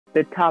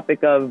the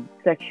topic of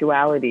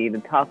sexuality, the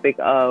topic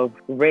of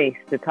race,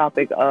 the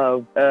topic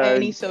of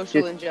any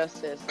social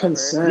injustice.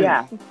 Consent.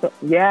 Yeah. So,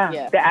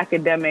 yeah. The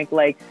academic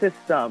like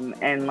system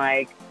and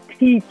like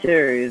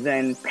teachers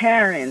and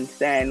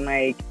parents and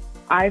like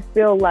I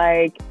feel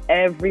like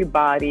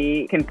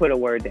everybody can put a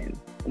word in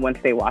once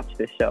they watch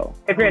the show.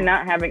 If you're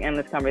not having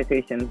endless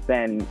conversations,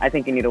 then I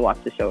think you need to watch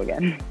the show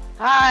again.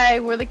 Hi,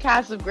 we're the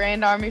cast of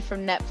Grand Army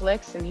from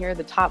Netflix, and here are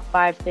the top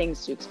 5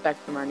 things to expect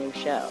from our new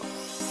show.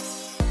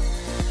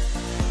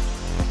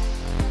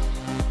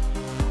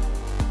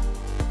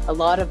 A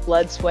lot of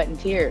blood, sweat, and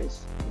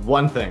tears.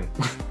 One thing.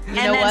 You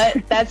know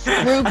what? That's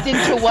grouped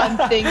into one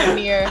thing,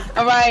 Amir.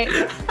 All right.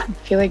 I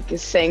feel like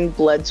saying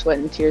blood, sweat,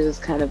 and tears is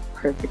kind of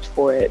perfect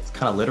for it. It's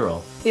kind of literal.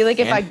 I feel like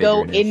if I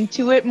go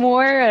into it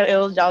more,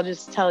 I'll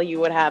just tell you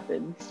what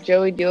happens.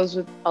 Joey deals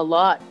with a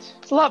lot.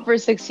 It's a lot for a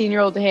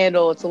 16-year-old to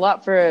handle. It's a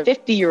lot for a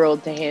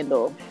 50-year-old to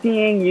handle.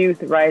 Seeing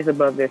youth rise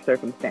above their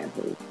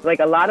circumstances. Like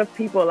a lot of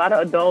people, a lot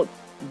of adults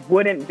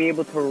wouldn't be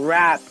able to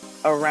wrap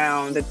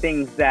around the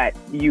things that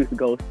youth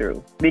go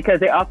through because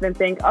they often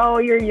think, oh,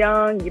 you're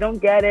young, you don't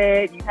get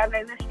it, you have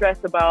nothing to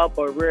stress about,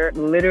 but we're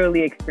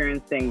literally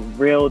experiencing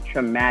real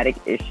traumatic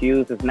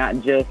issues. It's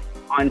not just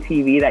on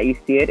TV that you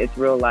see it, it's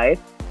real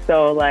life.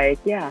 So like,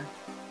 yeah,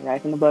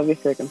 rising above your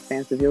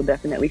circumstances, you'll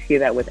definitely see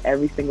that with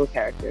every single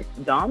character.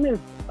 Dom is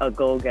a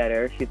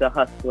go-getter, she's a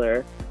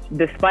hustler.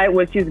 Despite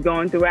what she's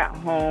going through at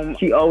home,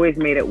 she always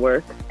made it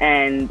work.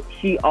 And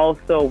she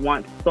also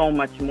wants so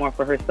much more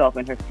for herself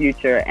and her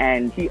future.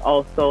 And she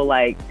also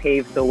like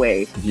paves the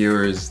way.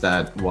 Viewers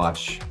that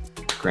watch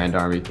Grand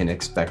Army can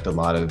expect a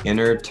lot of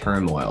inner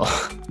turmoil.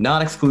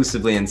 Not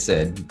exclusively in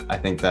Sid. I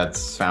think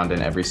that's found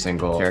in every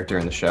single character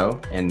in the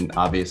show. And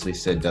obviously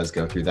Sid does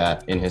go through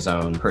that in his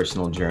own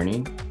personal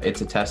journey.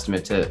 It's a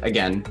testament to,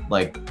 again,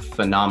 like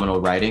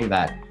phenomenal writing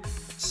that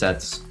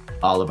sets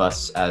all of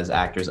us as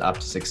actors up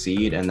to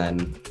succeed, and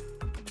then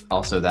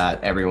also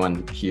that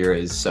everyone here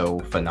is so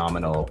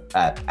phenomenal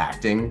at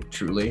acting,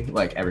 truly.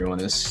 Like everyone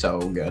is so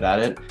good at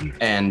it,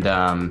 and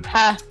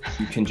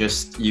you can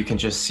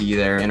just see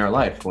their inner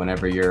life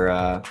whenever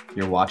you're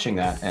watching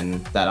that,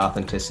 and that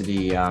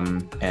authenticity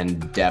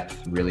and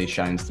depth really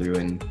shines through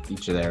in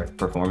each of their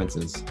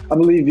performances. I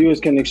believe viewers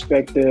can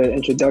expect the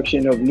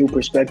introduction of new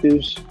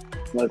perspectives.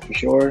 Like for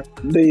sure,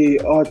 the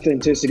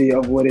authenticity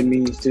of what it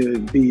means to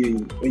be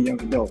a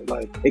young adult.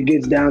 Like it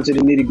gets down to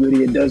the nitty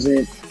gritty. It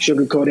doesn't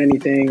sugarcoat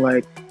anything.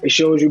 Like it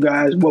shows you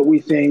guys what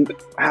we think,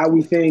 how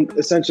we think.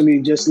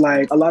 Essentially, just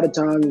like a lot of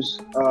times,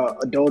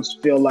 adults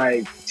feel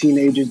like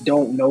teenagers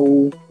don't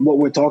know what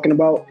we're talking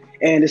about,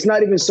 and it's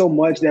not even so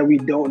much that we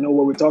don't know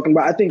what we're talking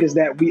about. I think it's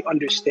that we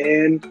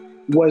understand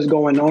what's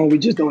going on. We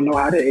just don't know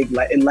how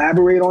to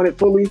elaborate on it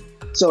fully.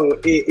 So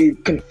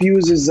it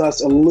confuses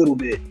us a little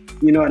bit.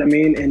 You know what I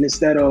mean? And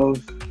instead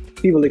of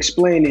people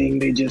explaining,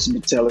 they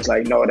just tell us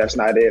like, no, that's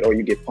not it, or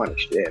you get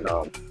punished. And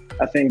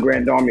I think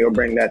Grand Army will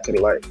bring that to the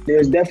light.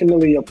 There's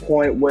definitely a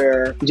point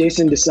where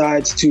Jayson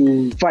decides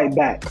to fight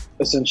back,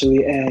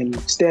 essentially, and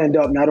stand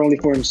up not only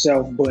for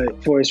himself,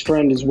 but for his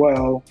friend as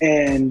well.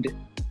 And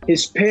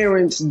his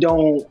parents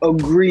don't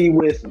agree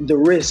with the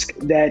risk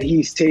that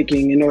he's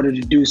taking in order to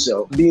do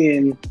so.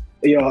 Being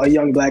a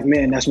young black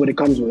man, that's what it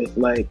comes with.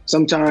 Like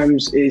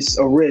sometimes it's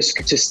a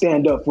risk to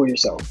stand up for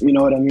yourself. You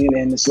know what I mean?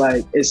 And it's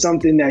like, it's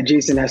something that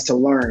Jayson has to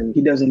learn. He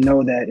doesn't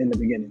know that in the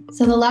beginning.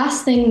 So the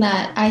last thing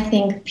that I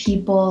think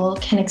people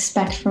can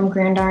expect from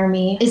Grand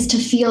Army is to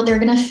feel, they're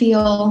gonna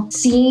feel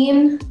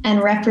seen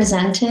and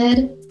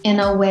represented in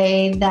a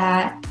way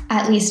that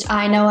at least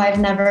I know I've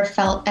never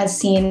felt as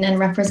seen and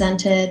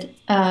represented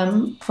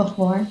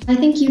before. I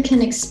think you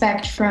can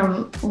expect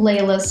from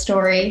Leila's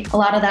story a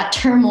lot of that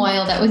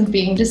turmoil that was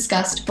being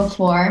discussed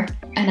before.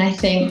 And I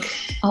think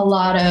a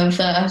lot of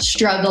the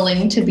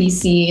struggling to be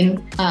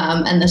seen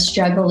and the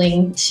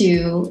struggling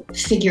to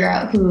figure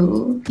out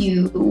who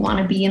you want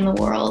to be in the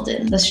world,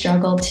 and the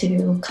struggle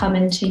to come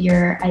into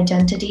your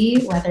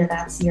identity, whether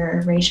that's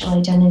your racial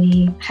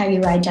identity, how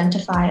you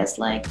identify as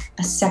like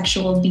a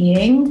sexual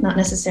being, not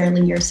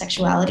necessarily your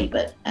sexuality,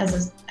 but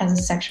as a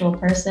sexual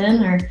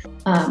person, or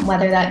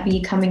whether that be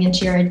coming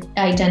into your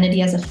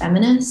identity as a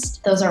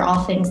feminist. Those are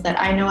all things that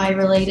I know I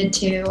related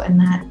to and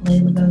that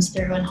Leila goes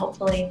through, and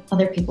hopefully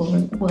other people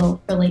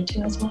will relate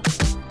to as well.